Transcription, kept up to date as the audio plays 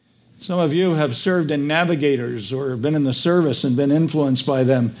Some of you have served in navigators or been in the service and been influenced by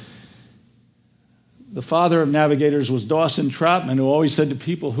them. The father of navigators was Dawson Trotman, who always said to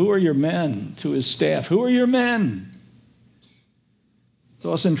people, "Who are your men?" to his staff. "Who are your men?"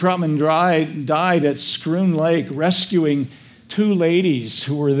 Dawson Trotman died at Scroon Lake rescuing two ladies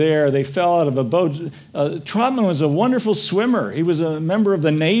who were there. They fell out of a boat. Trotman was a wonderful swimmer. He was a member of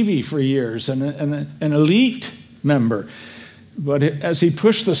the Navy for years and an elite member. But as he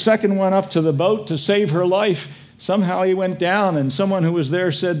pushed the second one up to the boat to save her life, somehow he went down, and someone who was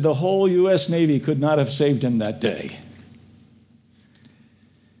there said the whole U.S. Navy could not have saved him that day.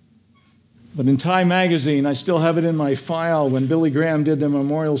 But in Time magazine, I still have it in my file, when Billy Graham did the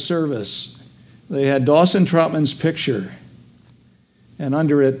memorial service, they had Dawson Trotman's picture, and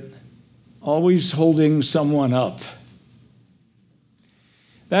under it, "Always holding someone up."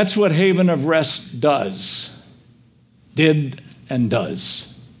 That's what Haven of Rest did and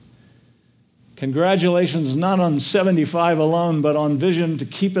does. Congratulations not on 75 alone, but on vision to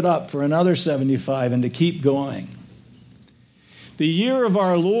keep it up for another 75 and to keep going. The year of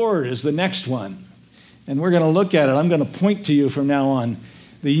our Lord is the next one, and we're going to look at it. I'm going to point to you from now on.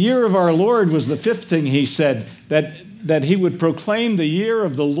 The year of our Lord was the fifth thing he said, that he would proclaim the year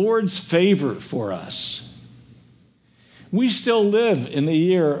of the Lord's favor for us. We still live in the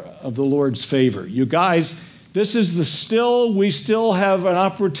year of the Lord's favor. You guys, we still have an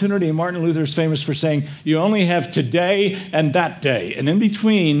opportunity. Martin Luther's famous for saying, you only have today and that day. And in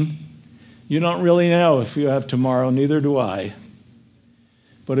between, you don't really know if you have tomorrow, neither do I.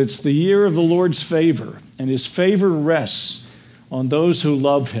 But it's the year of the Lord's favor, and his favor rests on those who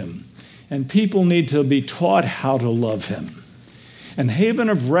love him. And people need to be taught how to love him. And Haven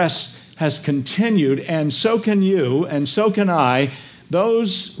of Rest has continued, and so can you, and so can I,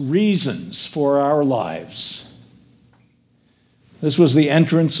 those reasons for our lives. This was the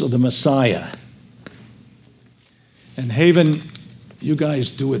entrance of the Messiah. And Haven, you guys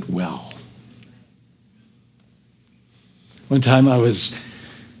do it well. One time I was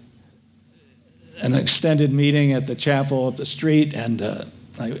in an extended meeting at the chapel up the street, and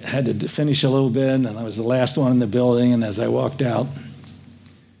I had to finish a little bit, and I was the last one in the building, and as I walked out,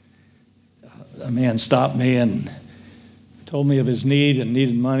 a man stopped me and told me of his need and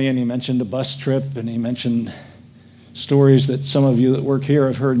needed money, and he mentioned a bus trip, and he mentioned stories that some of you that work here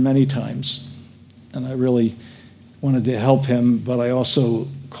have heard many times. And I really wanted to help him, but I also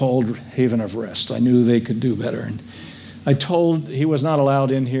called Haven of Rest. I knew they could do better. And I told he was not allowed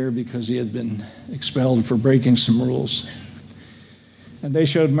in here because he had been expelled for breaking some rules. And they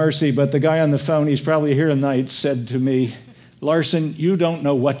showed mercy, but the guy on the phone, he's probably here tonight, said to me, "Larson, you don't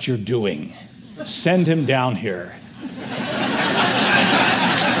know what you're doing. Send him down here."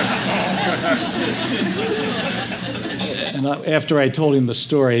 And after I told him the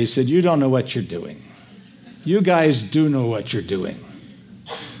story, he said, "You don't know what you're doing. You guys do know what you're doing.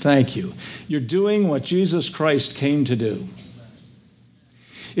 Thank you. You're doing what Jesus Christ came to do."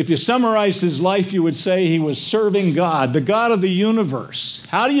 If you summarize his life, you would say he was serving God, the God of the universe.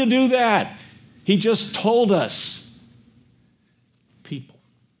 How do you do that? He just told us. People.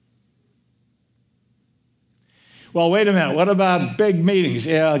 Well, wait a minute. What about big meetings?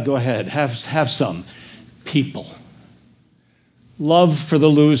 Yeah, go ahead. Have some. People. Love for the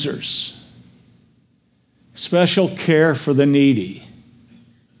losers. Special care for the needy.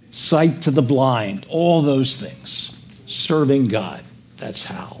 Sight to the blind. All those things. Serving God. That's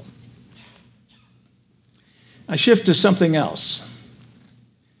how. I shift to something else.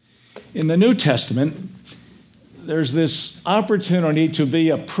 In the New Testament, there's this opportunity to be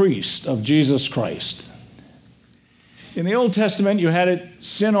a priest of Jesus Christ. In the Old Testament, you had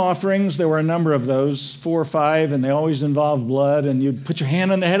sin offerings. There were a number of those, 4 or 5, and they always involved blood. And you'd put your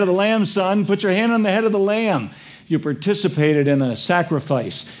hand on the head of the lamb, son. Put your hand on the head of the lamb. You participated in a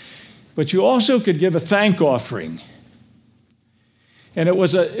sacrifice. But you also could give a thank offering. And it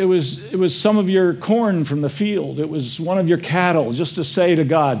was some of your corn from the field. It was one of your cattle, just to say to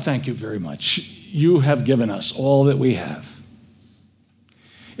God, "Thank you very much. You have given us all that we have."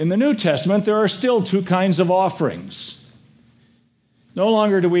 In the New Testament, there are still 2 kinds of offerings. No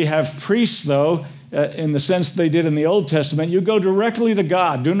longer do we have priests, though, in the sense they did in the Old Testament. You go directly to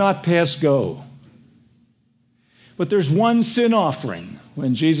God. Do not pass go. But there's one sin offering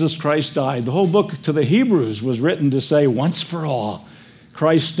when Jesus Christ died. The whole book to the Hebrews was written to say, once for all,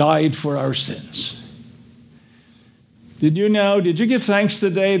 Christ died for our sins. Did you give thanks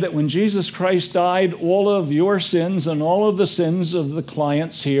today that when Jesus Christ died, all of your sins and all of the sins of the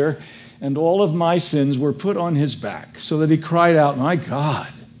clients here and all of my sins were put on his back, so that he cried out, "My God,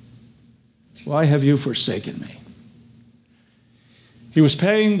 why have you forsaken me?" He was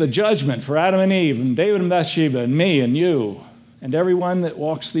paying the judgment for Adam and Eve and David and Bathsheba and me and you and everyone that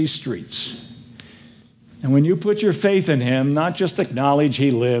walks these streets. And when you put your faith in him, not just acknowledge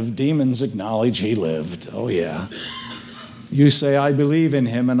he lived, demons acknowledge he lived. Oh, yeah. You say, I believe in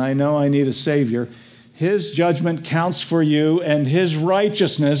him and I know I need a Savior. His judgment counts for you, and his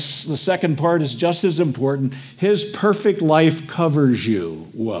righteousness, the second part is just as important, his perfect life covers you.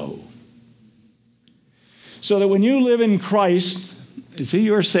 Whoa. So that when you live in Christ, is he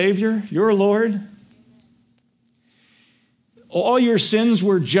your Savior, your Lord? All your sins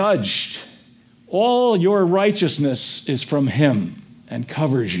were judged. All your righteousness is from him and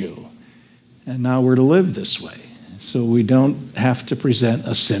covers you. And now we're to live this way, so we don't have to present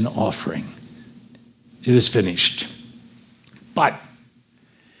a sin offering. It is finished. But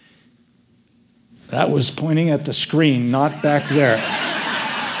that was pointing at the screen, not back there.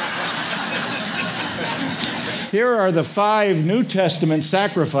 Here are the 5 New Testament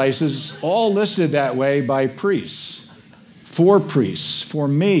sacrifices, all listed that way by priests. 4 priests, for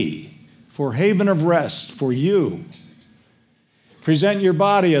me, for Haven of Rest, for you. Present your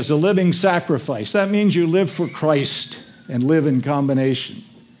body as a living sacrifice. That means you live for Christ and live in combination.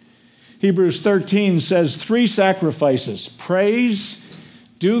 Hebrews 13 says 3 sacrifices: praise,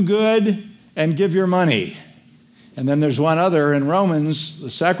 do good, and give your money. And then there's one other in Romans,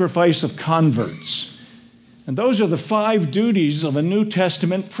 the sacrifice of converts. And those are the 5 duties of a New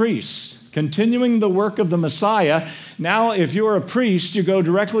Testament priest, continuing the work of the Messiah. Now, if you're a priest, you go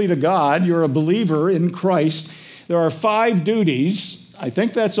directly to God. You're a believer in Christ. There are 5 duties. I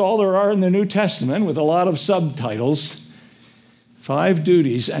think that's all there are in the New Testament, with a lot of subtitles. 5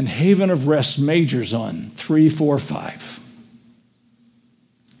 duties, and Haven of Rest majors on 3, 4, 5.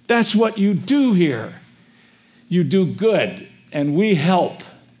 That's what you do here. You do good, and we help,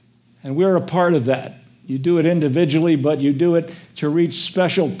 and we're a part of that. You do it individually, but you do it to reach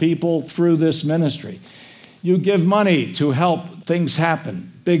special people through this ministry. You give money to help things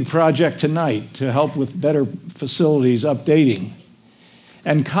happen. Big project tonight to help with better facilities updating.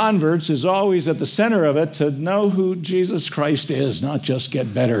 And converts is always at the center of it, to know who Jesus Christ is, not just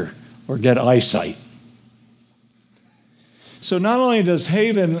get better or get eyesight. So not only does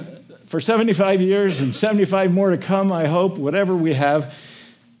Haven, for 75 years and 75 more to come, I hope, whatever we have,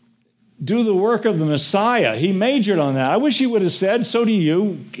 do the work of the Messiah. He majored on that. I wish he would have said, so do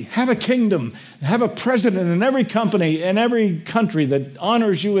you. Have a kingdom, have a president in every company, in every country that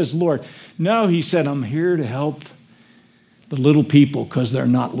honors you as Lord. No, he said, I'm here to help the little people because they're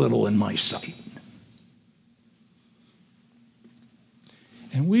not little in my sight.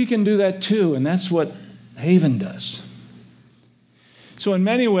 And we can do that too, and that's what Haven does. So in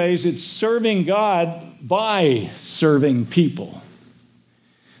many ways, it's serving God by serving people.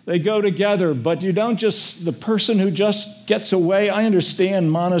 They go together, but you don't just, the person who just gets away, I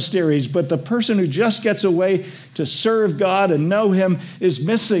understand monasteries, but the person who just gets away to serve God and know him is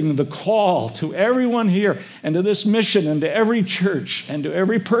missing the call to everyone here and to this mission and to every church and to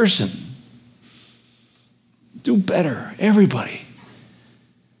every person. Do better, everybody.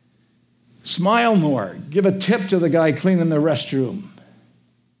 Smile more. Give a tip to the guy cleaning the restroom.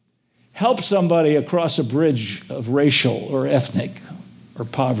 Help somebody across a bridge of racial or ethnic or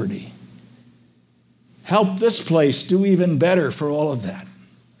poverty. Help this place do even better for all of that.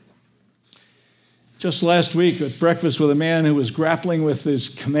 Just last week at breakfast with a man who was grappling with his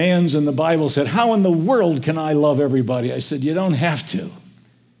commands in the Bible, said, how in the world can I love everybody? I said, you don't have to.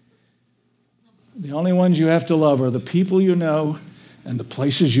 The only ones you have to love are the people you know and the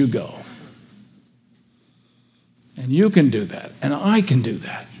places you go. And you can do that, and I can do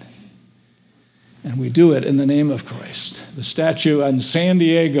that. And we do it in the name of Christ. The statue in San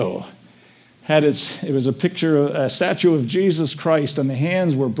Diego it was a picture of a statue of Jesus Christ, and the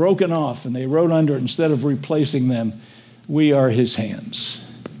hands were broken off, and they wrote under it, instead of replacing them, we are his hands.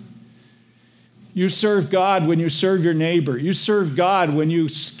 You serve God when you serve your neighbor. You serve God when you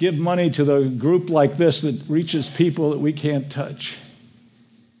give money to the group like this that reaches people that we can't touch.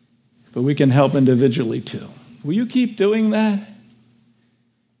 But we can help individually too. Will you keep doing that?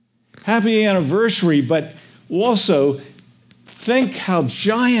 Happy anniversary, but also think how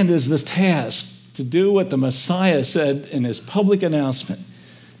giant is this task to do what the Messiah said in his public announcement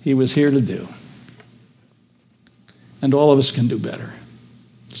he was here to do. And all of us can do better,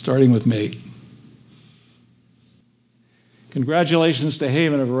 starting with me. Congratulations to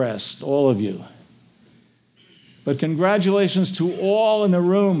Haven of Rest, all of you. But congratulations to all in the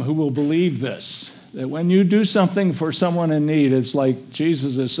room who will believe this, that when you do something for someone in need, it's like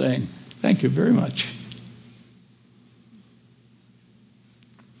Jesus is saying, thank you very much.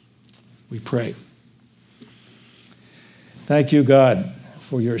 We pray. Thank you, God,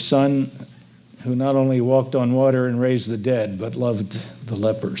 for your Son who not only walked on water and raised the dead, but loved the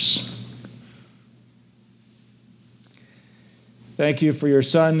lepers. Thank you for your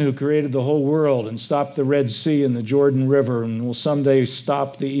Son who created the whole world and stopped the Red Sea and the Jordan River and will someday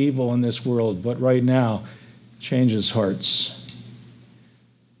stop the evil in this world, but right now changes hearts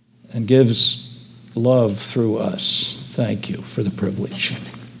and gives love through us. Thank you for the privilege.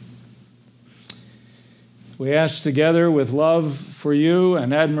 We ask together with love for you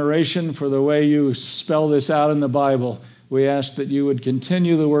and admiration for the way you spell this out in the Bible, we ask that you would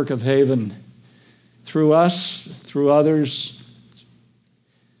continue the work of Haven through us, through others,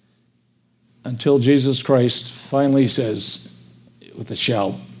 until Jesus Christ finally says with a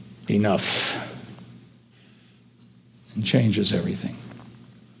shout, enough, and changes everything.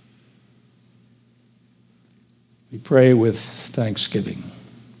 We pray with thanksgiving.